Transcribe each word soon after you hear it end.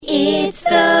It's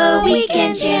the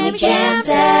Weekend Jammy Jam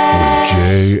Session.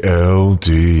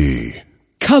 JLD.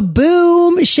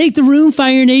 Kaboom! Shake the room,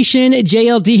 Fire Nation.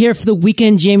 JLD here for the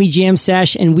Weekend Jammy Jam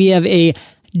Sesh, and we have a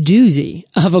doozy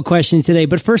of a question today.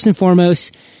 But first and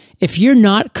foremost, if you're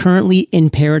not currently in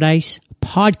paradise,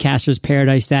 podcaster's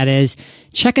paradise that is,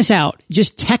 check us out.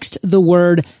 Just text the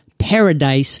word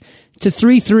paradise to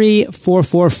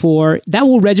 33444. That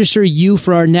will register you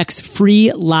for our next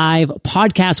free live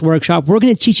podcast workshop. We're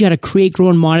going to teach you how to create, grow,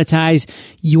 and monetize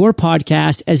your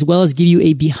podcast, as well as give you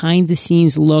a behind the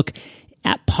scenes look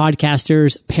at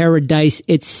podcasters paradise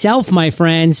itself, my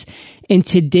friends. And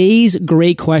today's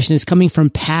great question is coming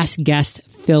from past guest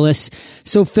Phyllis.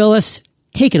 So Phyllis,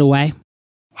 take it away.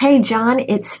 Hey, John,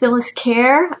 it's Phyllis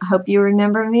Kerr. I hope you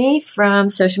remember me from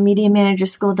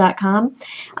socialmediamanagerschool.com.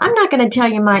 I'm not going to tell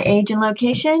you my age and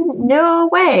location. No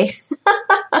way.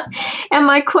 And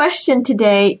my question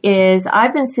today is,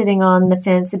 I've been sitting on the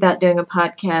fence about doing a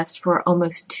podcast for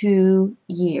almost 2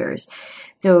 years.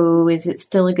 So is it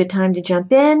still a good time to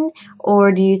jump in,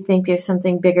 or do you think there's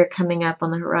something bigger coming up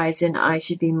on the horizon I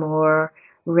should be more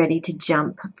ready to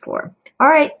jump for? All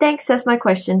right, thanks. That's my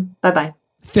question. Bye-bye.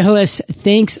 Phyllis,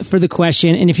 thanks for the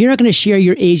question. And if you're not going to share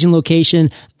your age and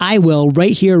location, I will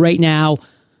right here, right now.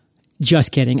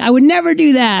 Just kidding. I would never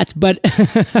do that, but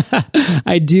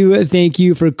I do thank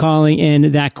you for calling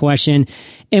in that question.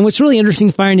 And what's really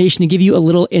interesting, Fire Nation, to give you a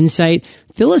little insight,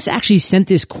 Phyllis actually sent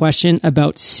this question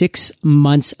about 6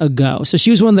 months ago. So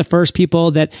she was one of the first people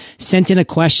that sent in a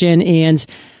question, and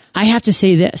I have to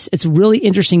say this, it's really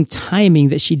interesting timing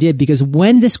that she did, because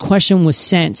when this question was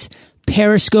sent,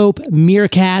 Periscope,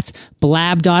 Meerkat,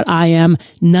 Blab.im,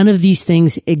 none of these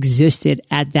things existed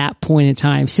at that point in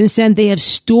time. Since then, they have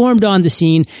stormed on the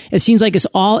scene. It seems like it's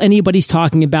all anybody's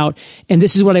talking about. And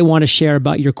this is what I want to share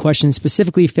about your question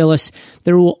specifically, Phyllis.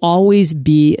 There will always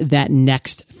be that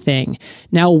next thing.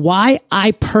 Now, why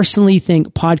I personally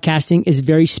think podcasting is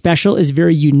very special, is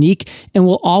very unique, and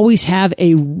will always have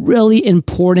a really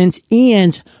important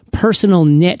and personal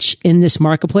niche in this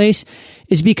marketplace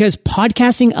is because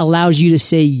podcasting allows you to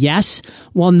say yes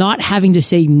while not having to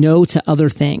say no to other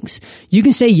things. You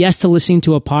can say yes to listening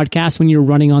to a podcast when you're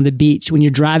running on the beach, when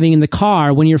you're driving in the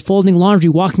car, when you're folding laundry,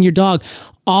 walking your dog.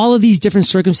 All of these different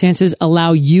circumstances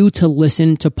allow you to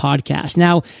listen to podcasts.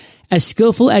 Now, as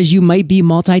skillful as you might be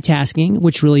multitasking,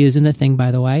 which really isn't a thing, by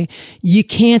the way, you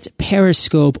can't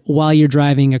Periscope while you're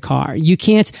driving a car. You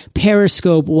can't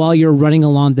Periscope while you're running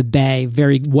along the bay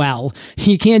very well.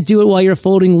 You can't do it while you're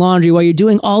folding laundry, while you're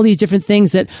doing all these different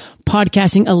things that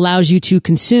podcasting allows you to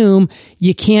consume.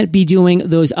 You can't be doing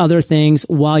those other things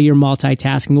while you're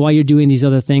multitasking, while you're doing these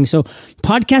other things. So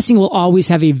podcasting will always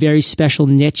have a very special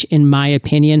niche, in my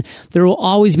opinion. There will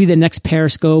always be the next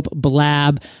Periscope,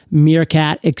 Blab,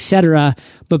 Meerkat, etc.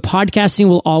 But podcasting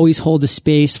will always hold a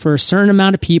space for a certain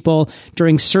amount of people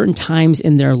during certain times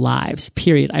in their lives,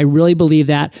 period. I really believe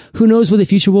that. Who knows what the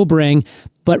future will bring?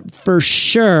 But for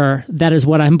sure, that is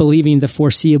what I'm believing the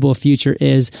foreseeable future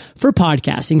is for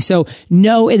podcasting. So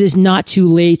no, it is not too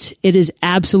late. It is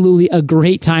absolutely a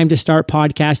great time to start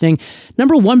podcasting.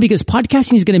 Number one, because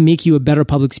podcasting is going to make you a better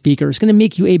public speaker. It's going to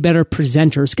make you a better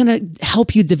presenter. It's going to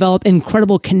help you develop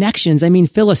incredible connections. I mean,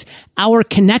 Phyllis, our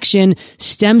connection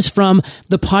stems from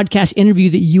the podcast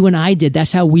interview that you and I did.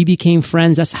 That's how we became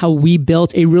friends. That's how we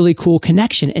built a really cool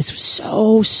connection. It's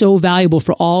so valuable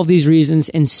for all of these reasons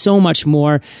and so much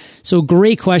more. So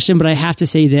great question, but I have to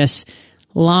say this.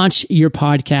 Launch your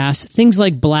podcast. Things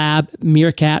like Blab,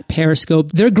 Meerkat,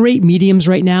 Periscope, they're great mediums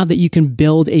right now that you can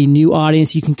build a new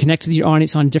audience. You can connect with your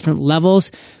audience on different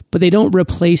levels, but they don't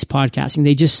replace podcasting.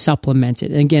 They just supplement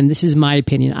it. And again, this is my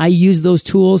opinion. I use those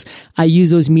tools. I use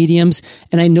those mediums,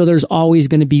 and I know there's always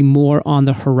going to be more on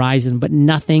the horizon, but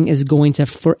nothing is going to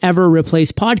forever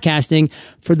replace podcasting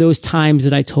for those times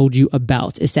that I told you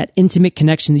about. It's that intimate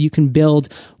connection that you can build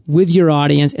with your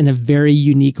audience in a very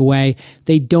unique way.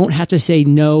 They don't have to say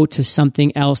no to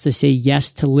something else to say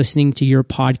yes to listening to your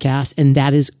podcast. And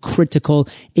that is critical,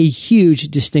 a huge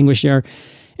distinguisher.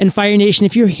 And Fire Nation,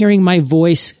 if you're hearing my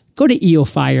voice, go to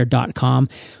eofire.com.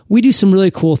 We do some really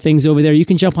cool things over there. You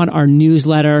can jump on our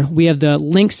newsletter. We have the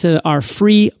links to our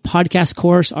free podcast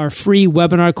course, our free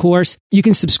webinar course. You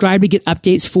can subscribe to get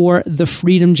updates for the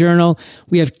Freedom Journal.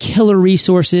 We have killer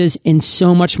resources and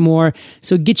so much more.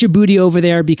 So get your booty over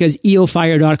there, because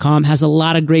eofire.com has a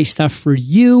lot of great stuff for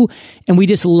you. And we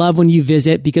just love when you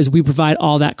visit, because we provide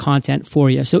all that content for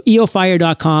you. So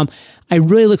eofire.com. I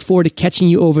really look forward to catching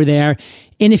you over there.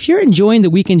 And if you're enjoying the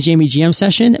Weekend Jammy Jam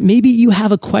session, maybe you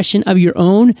have a question of your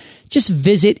own, just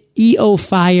visit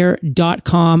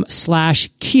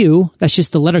eofire.com/Q. That's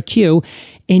just the letter Q.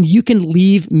 And you can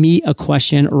leave me a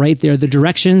question right there. The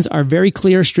directions are very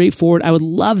clear, straightforward. I would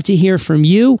love to hear from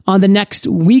you on the next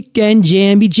Weekend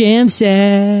Jammy Jam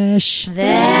Sesh.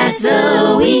 That's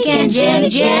the Weekend Jammy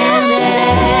Jam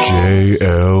Sesh.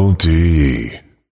 JLD.